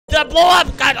not blow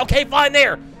up. God, okay, fine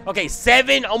there. Okay,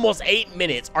 7, almost 8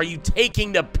 minutes. Are you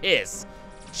taking the piss?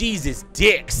 Jesus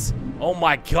dicks. Oh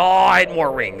my God,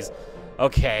 more rings.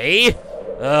 Okay.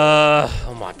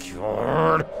 Oh my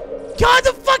God. God,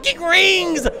 the fucking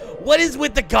rings! What is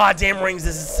with the goddamn rings?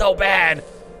 This is so bad.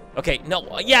 Okay,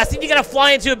 no, yeah, see, you gotta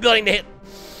fly into a building to hit.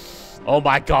 Oh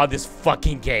my God, this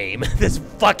fucking game. This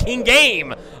fucking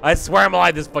game. I swear I'm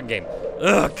alive, this fucking game.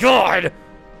 Oh God.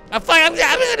 I'm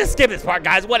gonna skip this part,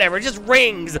 guys. Whatever, just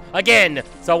rings again.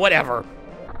 So whatever.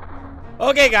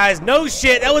 Okay, guys, no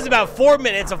shit. That was about 4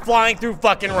 minutes of flying through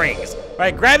fucking rings. All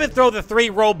right, grab and throw the 3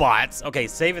 robots. Okay,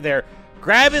 save it there.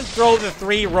 Grab and throw the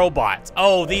 3 robots.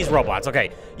 Oh, these robots.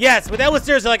 Okay. Yes, but that was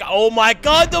seriously like, oh my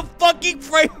God, the fucking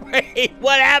frame rate.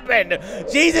 What happened?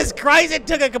 Jesus Christ, it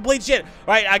took a complete shit. All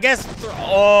right, I guess.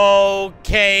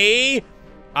 Okay.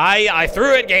 I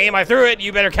threw it, game. I threw it.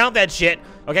 You better count that shit.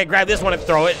 Okay, grab this one and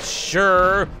throw it.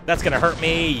 Sure. That's gonna hurt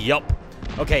me. Yup.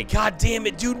 Okay, God damn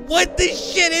it, dude. What the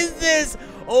shit is this?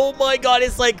 Oh my God,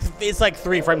 it's like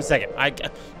 3 frames a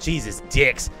second. Jesus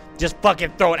dicks. Just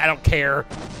fucking throw it. I don't care.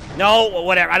 No,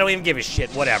 whatever. I don't even give a shit.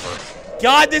 Whatever.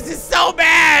 God, this is so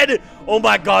bad. Oh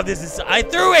my God, this is. I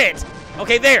threw it.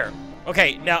 Okay, there.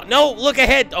 Okay, now, no, look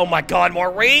ahead. Oh my God,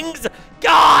 more rings.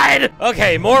 God.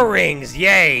 Okay, more rings.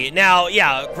 Yay. Now,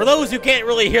 yeah, for those who can't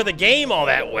really hear the game all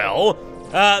that well,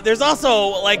 there's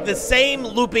also like the same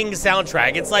looping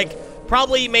soundtrack. It's like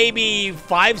probably maybe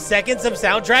 5 seconds of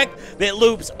soundtrack that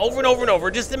loops over and over and over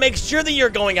just to make sure that you're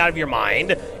going out of your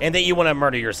mind and that you want to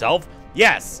murder yourself.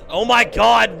 Yes. Oh my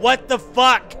God, what the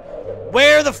fuck?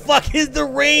 Where the fuck is the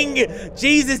ring?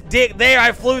 Jesus dick, there,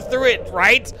 I flew through it,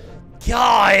 right?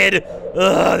 God.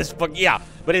 Ugh, this fuck, yeah.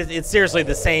 But it's seriously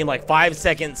the same like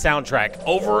 5-second soundtrack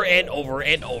over and over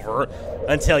and over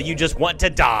until you just want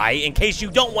to die, in case you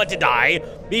don't want to die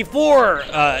before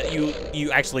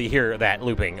you actually hear that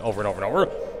looping over and over and over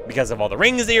because of all the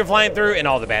rings that you're flying through and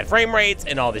all the bad frame rates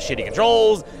and all the shitty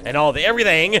controls and all the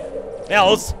everything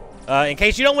else. In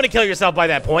case you don't want to kill yourself by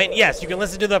that point, yes, you can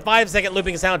listen to the 5-second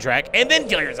looping soundtrack and then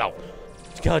kill yourself.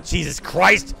 God, Jesus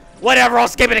Christ. Whatever, I'll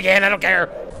skip it again. I don't care.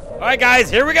 All right, guys,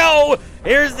 here we go.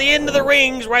 Here's the end of the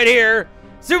rings right here.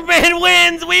 Superman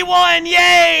wins. We won.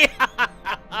 Yay.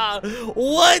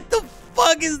 What the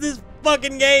fuck is this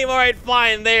fucking game? All right,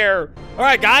 fine there. All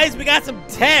right, guys, we got some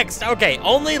text. Okay,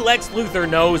 only Lex Luthor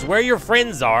knows where your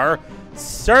friends are.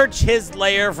 Search his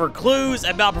lair for clues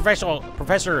about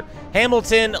Professor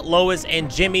Hamilton, Lois,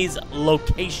 and Jimmy's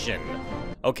location.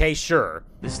 Okay, sure.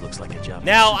 This looks like a job.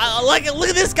 Now, look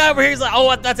at this guy over here. He's like,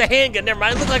 oh, that's a handgun. Never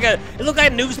mind. It looked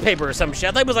like a newspaper or some shit.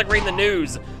 I thought he was like reading the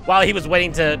news while he was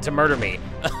waiting to murder me.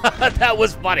 That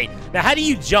was funny. Now, how do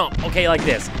you jump? Okay, like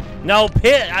this. No,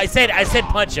 I said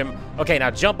punch him. Okay,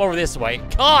 now jump over this way.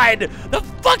 God, the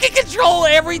fucking control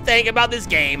everything about this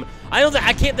game.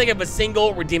 I can't think of a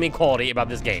single redeeming quality about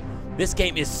this game. This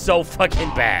game is so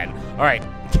fucking bad. All right,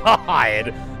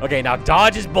 God. Okay, now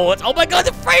dodge his bullets. Oh my God,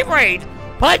 the frame rate.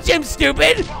 Punch him,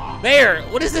 stupid. There.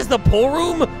 What is this, the pool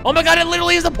room? Oh my God, it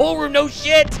literally is a pool room. No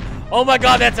shit. Oh my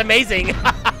God, that's amazing.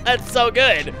 That's so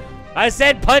good. I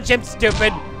said punch him,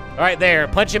 stupid. All right, there.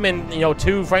 Punch him in,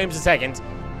 2 frames a second.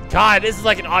 God, this is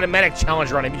like an automatic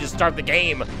challenge run if you just start the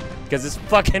game. Because this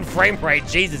fucking frame rate,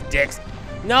 Jesus dicks.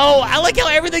 No, I like how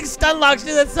everything's stun locks,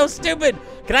 dude. That's so stupid.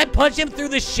 Can I punch him through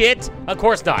the shit? Of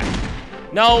course not.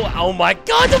 No, oh my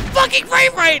God, the fucking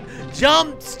frame rate.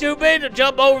 Jump, stupid.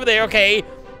 Jump over there, okay.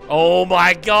 Oh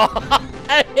my God.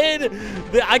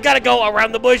 I gotta go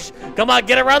around the bush. Come on,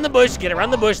 get around the bush. Get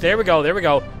around the bush. There we go, there we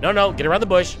go. No, get around the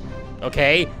bush.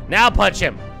 Okay, now punch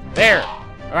him. There.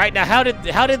 All right, now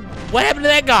what happened to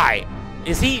that guy?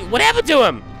 What happened to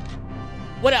him?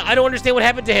 I don't understand what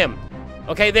happened to him.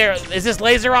 Okay, there, is this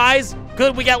laser eyes?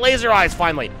 Good, we got laser eyes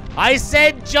finally. I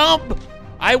said jump.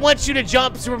 I want you to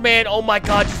jump, Superman. Oh my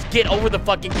God, just get over the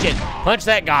fucking shit. Punch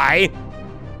that guy.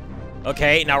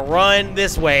 Okay, now run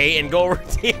this way and go over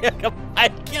to oh my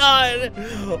God.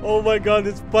 Oh my God,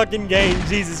 this fucking game,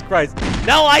 Jesus Christ.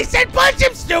 No, I said punch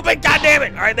him, stupid, God damn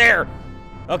it. All right, there.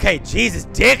 Okay, Jesus,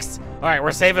 dicks. All right,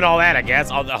 we're saving all that, I guess.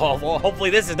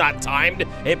 Hopefully this is not timed.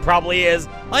 It probably is.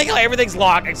 I like how everything's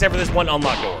locked except for this one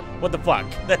unlocked door. What the fuck?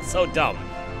 That's so dumb.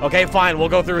 Okay, fine, we'll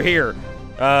go through here.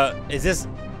 Is this...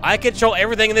 I control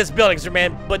everything in this building,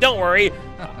 Superman, but don't worry.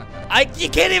 You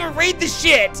can't even read the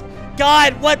shit.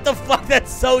 God, what the fuck?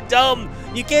 That's so dumb.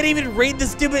 You can't even read the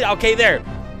stupid... Okay, there.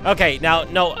 Okay, now,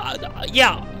 no,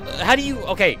 yeah. How do you...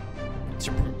 Okay.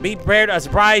 Be prepared, a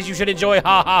surprise you should enjoy,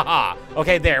 ha ha ha.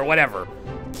 Okay, there, whatever.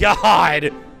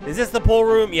 God. Is this the pool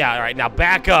room? Yeah, all right, now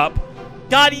back up.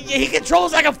 God, he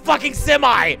controls like a fucking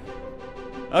semi.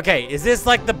 Okay, is this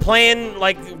like the plan,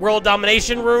 like world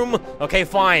domination room? Okay,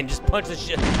 fine, just punch the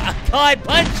shit. God,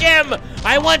 punch him!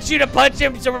 I want you to punch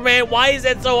him, Superman. Why is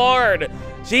that so hard?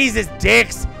 Jesus,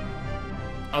 dicks.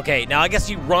 Okay, now I guess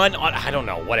you run on, I don't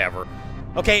know, whatever.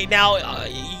 Okay, now,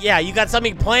 yeah, you got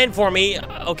something planned for me.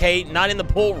 Okay, not in the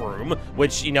pool room,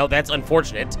 which, you know, that's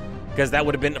unfortunate, because that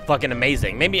would have been fucking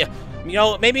amazing. Maybe, you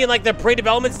know, maybe in like the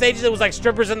pre-development stages, it was like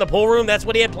strippers in the pool room. That's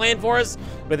what he had planned for us.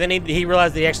 But then he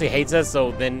realized that he actually hates us,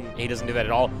 so then he doesn't do that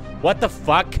at all. What the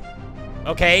fuck?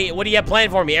 Okay, what do you have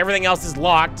planned for me? Everything else is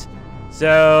locked.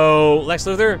 So, Lex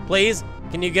Luthor, please,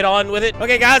 can you get on with it?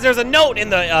 Okay, guys, there's a note in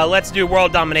the Let's Do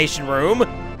World Domination room.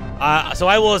 So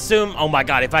I will assume, oh my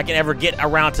god, if I can ever get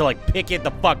around to like pick it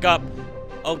the fuck up.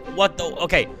 Oh, what the,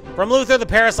 okay. From Luthor the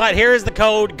Parasite, here is the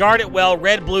code. Guard it well,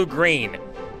 red, blue, green.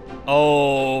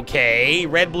 Okay,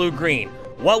 red, blue, green.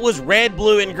 What was red,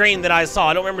 blue, and green that I saw?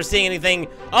 I don't remember seeing anything.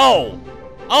 Oh,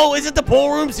 is it the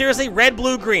pool room? Seriously, red,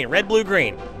 blue, green, red, blue,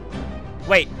 green.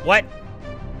 Wait, what?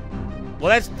 Well,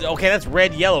 that's, okay, that's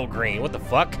red, yellow, green. What the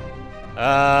fuck?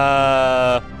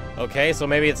 Okay, so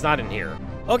maybe it's not in here.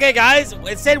 Okay, guys,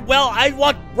 it said, well, I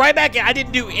walked right back in. I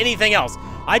didn't do anything else.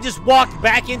 I just walked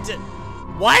back into,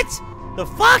 what? The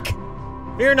fuck?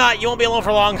 Fear not, you won't be alone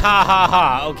for long. Ha, ha,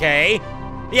 ha. Okay.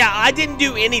 Yeah, I didn't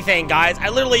do anything, guys. I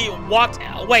literally walked,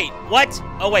 wait, what?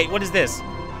 Oh, wait, what is this?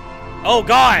 Oh,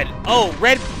 God. Oh,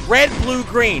 red, blue,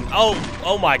 green.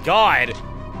 Oh my God.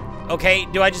 Okay,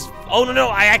 do I just, oh, no,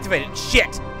 I activated.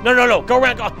 Shit. No, go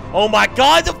around. Go. Oh, my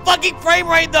God, the fucking frame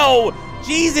rate, though.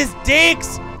 Jesus,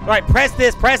 dicks. All right, press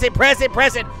this, press it.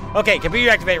 Okay,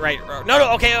 computer activate, right.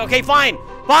 No, okay, fine.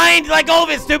 Let go of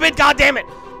it, stupid. God damn it.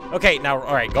 Okay, now,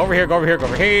 all right, go over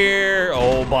here.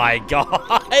 Oh, my God.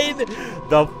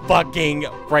 The fucking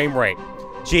frame rate.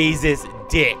 Jesus,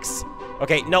 dicks.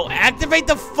 Okay, no, activate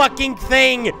the fucking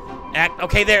thing.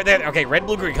 Okay, there. Okay, red,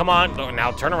 blue, green, come on.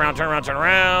 Now, turn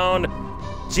around.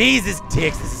 Jesus,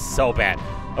 dicks, this is so bad.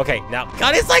 Okay, now,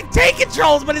 God, it's like tank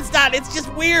controls, but it's not. It's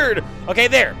just weird. Okay,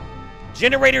 there.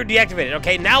 Generator deactivated.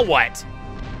 Okay, now what?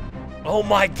 Oh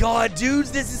my god, dudes,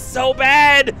 this is so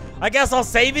bad. I guess I'll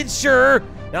save it, sure.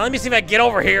 Now let me see if I can get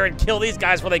over here and kill these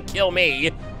guys before they kill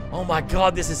me. Oh my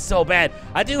god, this is so bad.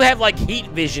 I do have like heat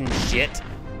vision shit.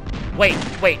 Wait.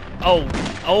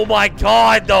 Oh my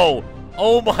god, though.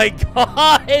 Oh my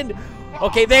god.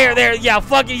 Okay, there. Yeah,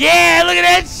 fucking, yeah, look at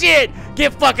that shit.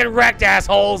 Get fucking wrecked,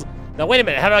 assholes. Now, wait a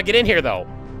minute. How do I get in here, though?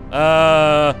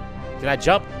 Can I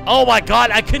jump? Oh my god,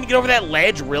 I couldn't get over that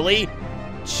ledge, really?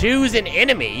 Choose an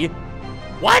enemy?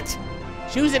 What?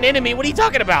 Choose an enemy? What are you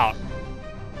talking about?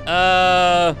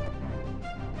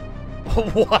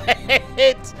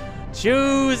 What?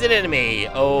 Choose an enemy.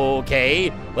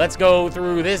 Okay, let's go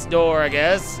through this door, I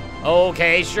guess.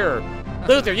 Okay, sure.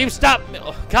 Luthor, you stop.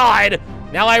 Oh, god.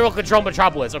 Now I will control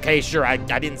Metropolis. Okay, sure, I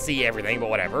didn't see everything,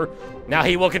 but whatever. Now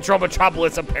he will control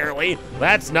Metropolis, apparently.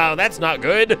 That's not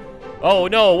good. Oh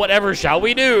no, whatever shall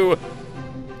we do?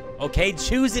 Okay,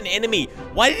 choose an enemy.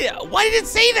 Why did it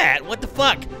say that? What the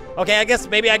fuck? Okay, I guess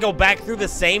maybe I go back through the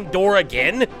same door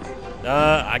again.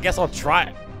 I guess I'll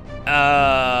try.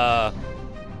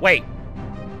 Wait.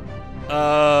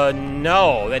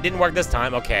 No, that didn't work this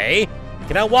time. Okay.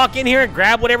 Can I walk in here and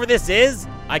grab whatever this is?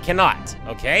 I cannot.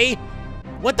 Okay.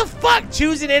 What the fuck?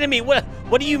 Choose an enemy. What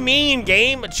do you mean,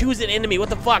 game? Choose an enemy. What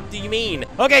the fuck do you mean?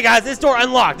 Okay, guys, this door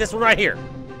unlocked. This one right here.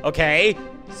 Okay.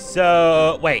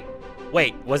 So, wait.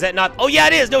 Was that not? Oh, yeah,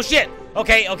 it is. No shit.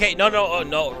 Okay. No. Oh,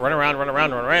 no. Run around.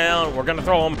 We're gonna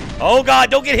throw him. Oh,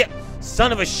 God, don't get hit.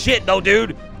 Son of a shit, though,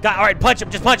 dude. God, all right, punch him.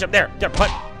 Just punch him. There,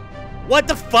 punch. What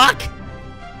the fuck?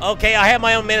 Okay, I have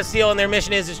my own Man of Steel, and their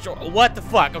mission is destroy. What the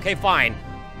fuck? Okay, fine.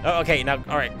 Okay, now,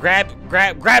 all right, grab him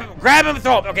and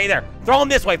throw him. Okay, there. Throw him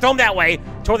this way. Throw him that way.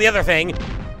 Toward the other thing.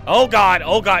 Oh, God.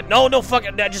 No,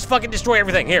 fucking, just fucking destroy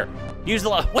everything. Here, use the,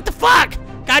 what the fuck?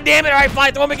 God damn it. All right,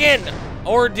 fine, throw him again.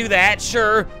 Or do that,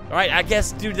 sure. All right, I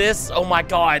guess do this. Oh, my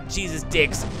God, Jesus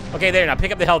dicks. Okay, there, now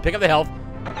pick up the health.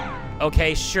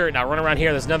 Okay, sure, now run around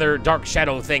here. There's another dark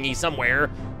shadow thingy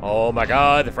somewhere. Oh, my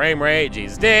God, the frame rate,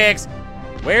 Jesus dicks.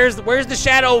 Where's the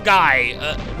shadow guy?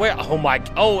 Where? Oh my!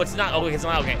 Oh, it's not. Oh, it's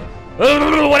not. Okay.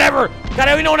 Whatever. God, I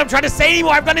don't even know what I'm trying to say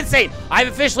anymore. I've gone insane. I've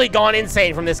officially gone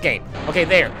insane from this game. Okay,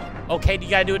 there. Okay, you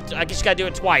gotta do it. I guess you gotta do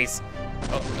it twice.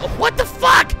 What the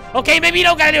fuck? Okay, maybe you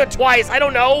don't gotta do it twice. I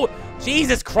don't know.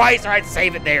 Jesus Christ! All right,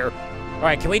 save it there. All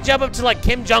right, can we jump up to like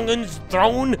Kim Jong-un's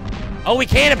throne? Oh, we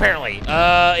can apparently.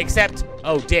 Except,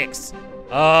 oh, dicks.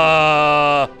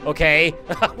 Okay.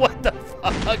 What the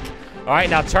fuck? All right,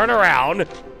 now turn around.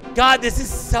 God, this is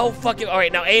so fucking... All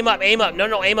right, now aim up.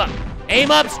 No, aim up. Aim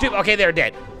up, stupid. Okay, they're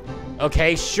dead.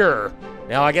 Okay, sure.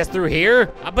 Now I guess through here,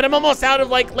 but I'm almost out of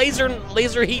like laser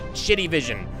heat shitty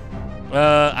vision.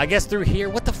 I guess through here.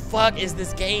 What the fuck is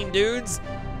this game, dudes?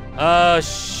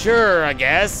 Sure, I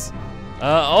guess.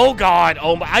 Oh God,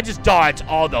 oh my, I just dodged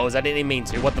all those. I didn't even mean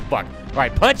to. What the fuck? All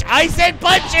right, punch. I said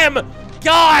punch him.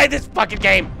 God, this fucking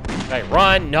game. All right,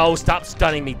 run. No, stop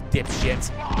stunning me, dipshits.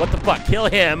 What the fuck? Kill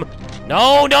him.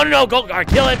 No, no, no, no. Go, all right,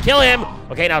 kill him, kill him.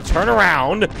 Okay, now turn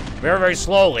around very, very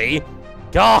slowly.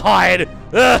 God.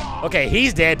 Ugh. Okay,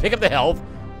 he's dead. Pick up the health.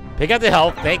 Pick up the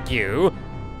health. Thank you.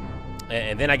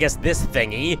 And then I guess this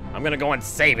thingy, I'm gonna go and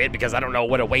save it because I don't know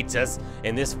what awaits us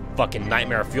in this fucking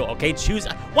nightmare fuel. Okay, choose.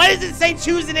 Why does it say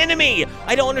choose an enemy?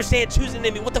 I don't understand. Choose an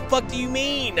enemy. What the fuck do you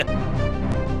mean?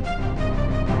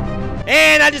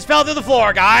 And I just fell through the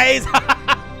floor, guys.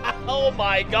 Oh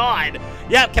my God.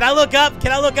 Yep. Can I look up?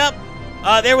 Can I look up?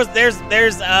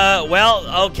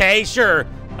 Well, okay, sure.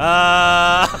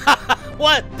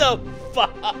 What the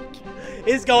fuck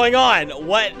is going on?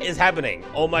 What is happening?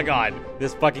 Oh my God,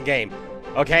 this fucking game.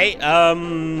 Okay,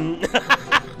 oh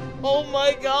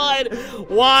my God.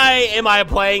 Why am I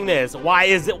playing this? Why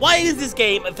is this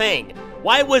game a thing?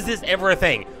 Why was this ever a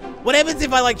thing? What happens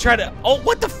if I like try to, oh,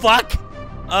 what the fuck?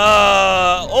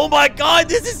 Oh my God,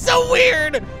 this is so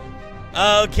weird.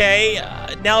 Okay,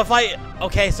 now if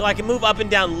okay, so I can move up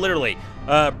and down literally.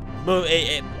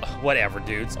 Whatever,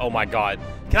 dudes. Oh my God.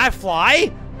 Can I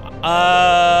fly?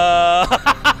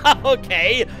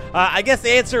 Okay. I guess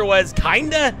the answer was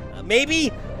kinda,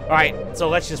 maybe? All right, so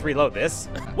let's just reload this.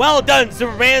 Well done,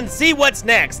 Superman. See what's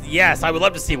next. Yes, I would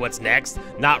love to see what's next.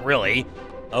 Not really.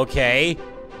 Okay.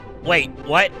 Wait,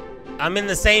 what? I'm in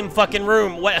the same fucking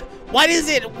room. What is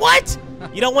it? What?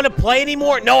 You don't want to play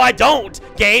anymore? No, I don't,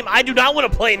 game. I do not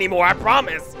want to play anymore, I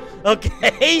promise.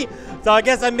 Okay? So I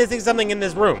guess I'm missing something in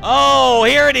this room. Oh,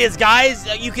 here it is, guys.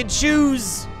 You can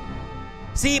choose.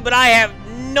 See, but I have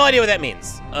no idea what that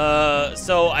means.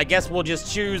 So I guess we'll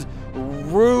just choose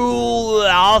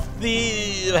Rulalthi,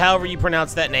 however you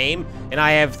pronounce that name, and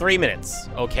I have 3 minutes.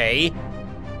 Okay.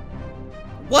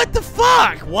 What the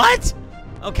fuck? What?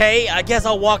 Okay, I guess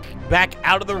I'll walk back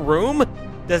out of the room.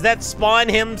 Does that spawn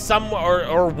him some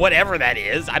or whatever that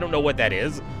is? I don't know what that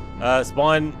is.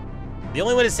 Spawn. The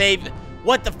only way to save.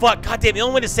 What the fuck? God damn, the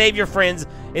only way to save your friends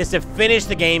is to finish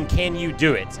the game. Can you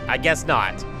do it? I guess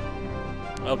not.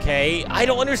 Okay, I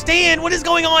don't understand. What is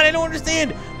going on? I don't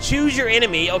understand. Choose your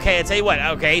enemy. Okay, I tell you what.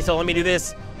 Okay, so let me do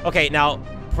this. Okay, now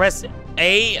press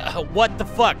A. What the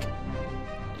fuck?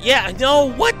 Yeah,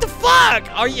 no, what the fuck?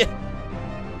 Are you...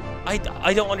 I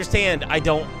don't understand. I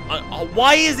don't...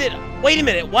 why is it... Wait a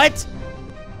minute, what?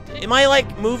 Am I,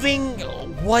 like, moving?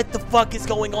 What the fuck is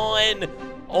going on?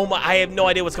 Oh my... I have no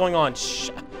idea what's going on. Shh.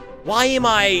 Why am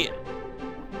I...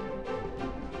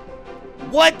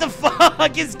 What the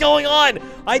fuck is going on?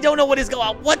 I don't know what is going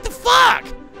on. What the fuck?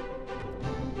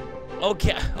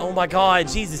 Okay. Oh my God.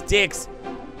 Jesus dicks.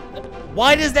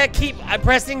 Why does that keep... I'm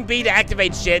pressing B to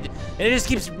activate shit, and it just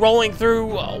keeps rolling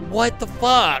through. What the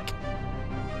fuck?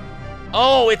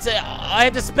 Oh, it's a... I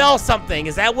have to spell something.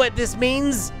 Is that what this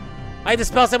means? I have to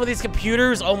spell some of these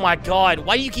computers? Oh my God.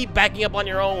 Why do you keep backing up on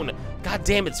your own? God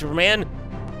damn it, Superman.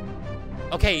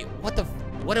 Okay, what the...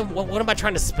 What am I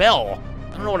trying to spell?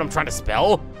 I don't know what I'm trying to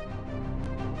spell.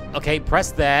 Okay,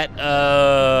 press that.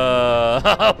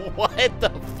 What the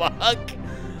fuck?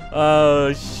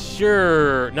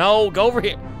 Sure. No, go over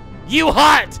here. You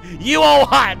hot! You oh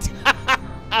hot!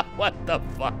 What the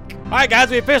fuck? All right, guys,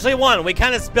 we officially won. We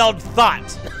kind of spelled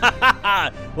thought.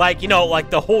 Like, you know, like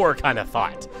the whore kind of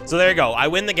thought. So there you go. I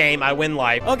win the game. I win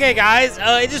life. Okay, guys,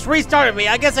 it just restarted me.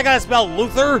 I guess I gotta spell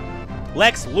Luthor.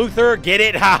 Lex Luthor. Get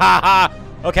it? Ha ha ha.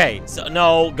 Okay, so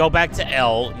no, go back to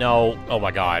L. No, oh my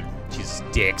God, Jesus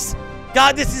dicks.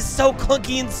 God, this is so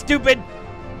clunky and stupid.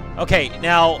 Okay,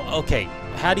 now, okay,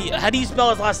 how do you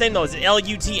spell his last name though? Is it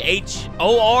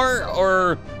L-U-T-H-O-R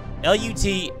or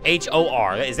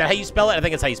L-U-T-H-O-R? Is that how you spell it? I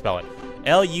think that's how you spell it.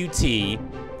 L-U-T.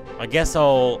 I guess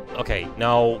I'll. Okay,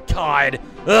 no, God,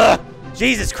 ugh,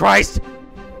 Jesus Christ.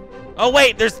 Oh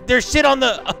wait, there's shit on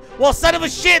the, well, son of a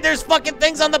shit, there's fucking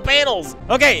things on the panels.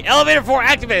 Okay, elevator 4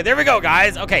 activated. There we go,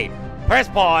 guys. Okay, press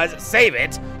pause, save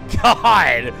it.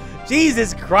 God,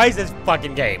 Jesus Christ, this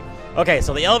fucking game. Okay,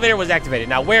 so the elevator was activated.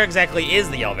 Now, where exactly is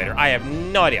the elevator? I have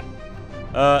no idea.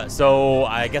 So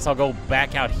I guess I'll go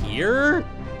back out here.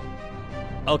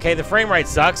 Okay, the frame rate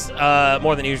sucks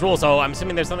more than usual, so I'm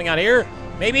assuming there's something out here,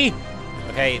 maybe?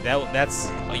 Okay,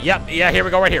 that's, yep, yeah, here we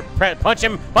go, right here. Punch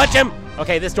him, punch him.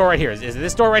 Okay, this door right here. Is it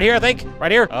this door right here, I think?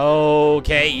 Right here?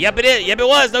 Okay, yep, it is. Yep, it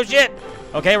was. No shit.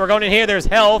 Okay, we're going in here. There's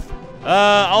health.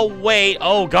 Oh, wait.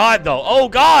 Oh, God, though. Oh,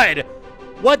 God.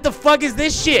 What the fuck is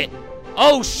this shit?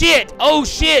 Oh, shit. Oh,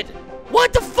 shit.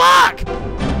 What the fuck?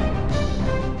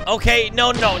 Okay,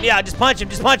 no, yeah, just punch him,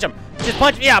 just punch him. Just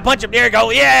punch him, yeah, punch him, there you go,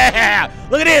 yeah!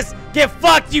 Look at this, get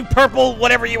fucked, you purple,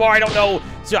 whatever you are, I don't know.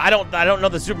 So I don't know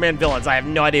the Superman villains, I have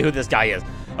no idea who this guy is.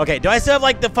 Okay, do I still have,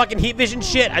 like, the fucking heat vision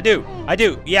shit? I do,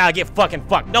 yeah, get fucking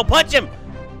fucked. No, punch him!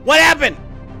 What happened?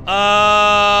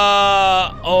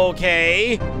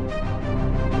 Okay.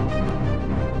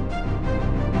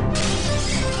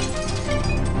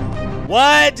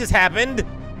 What just happened?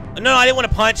 No, I didn't want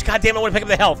to punch. God damn it, I want to pick up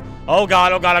the health. Oh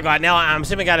god, oh god, oh god. Now I'm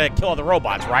assuming I gotta kill all the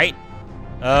robots, right?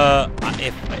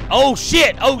 Oh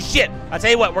shit, oh shit. I'll tell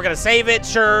you what, we're gonna save it,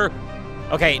 sure.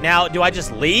 Okay, now, do I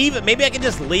just leave? Maybe I can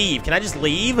just leave. Can I just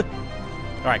leave?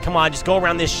 All right, come on, just go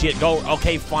around this shit. Go,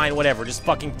 okay, fine, whatever. Just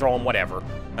fucking throw him, whatever.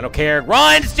 I don't care.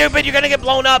 Run, stupid, you're gonna get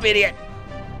blown up, idiot.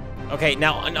 Okay,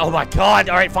 now, oh my god.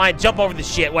 All right, fine, jump over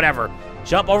this shit, whatever.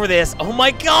 Jump over this. Oh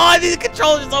my god, these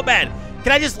controls are so bad.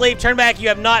 Can I just leave? Turn back. You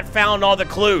have not found all the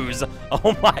clues.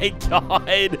 Oh my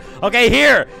god. Okay,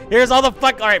 here's all the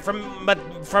fuck. All right, from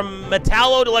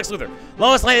Metallo to Lex Luthor.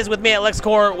 Lois Lane is with me at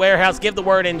LexCorp warehouse. Give the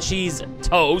word and she's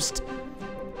toast.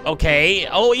 Okay.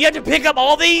 Oh, you have to pick up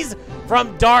all these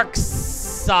from Dark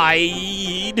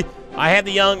Side. I have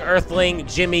the young Earthling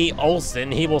Jimmy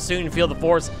Olsen. He will soon feel the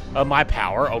force of my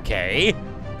power. Okay.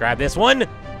 Grab this one.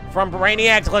 From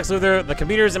Brainiac to Lex Luthor, the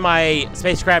computers in my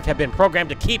spacecraft have been programmed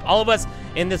to keep all of us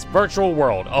in this virtual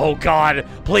world. Oh god,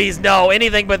 please no,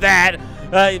 anything but that.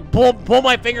 Pull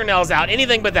my fingernails out,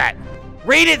 anything but that.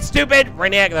 Read it, stupid!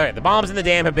 Brainiac, all right, the bombs in the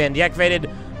dam have been deactivated.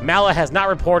 Mala has not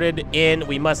reported in.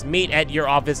 We must meet at your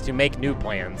office to make new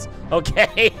plans.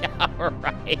 Okay, all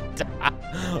right.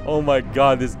 Oh my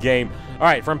god, this game. All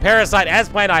right, from Parasite, as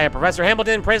planned, I am Professor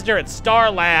Hamilton, prisoner at Star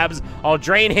Labs. I'll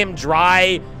drain him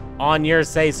dry. On your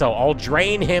say-so. I'll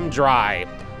drain him dry.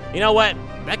 You know what?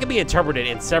 That could be interpreted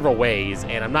in several ways,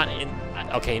 and I'm not in...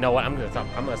 Okay, you know what? I'm gonna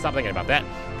stop thinking about that,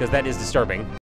 because that is disturbing.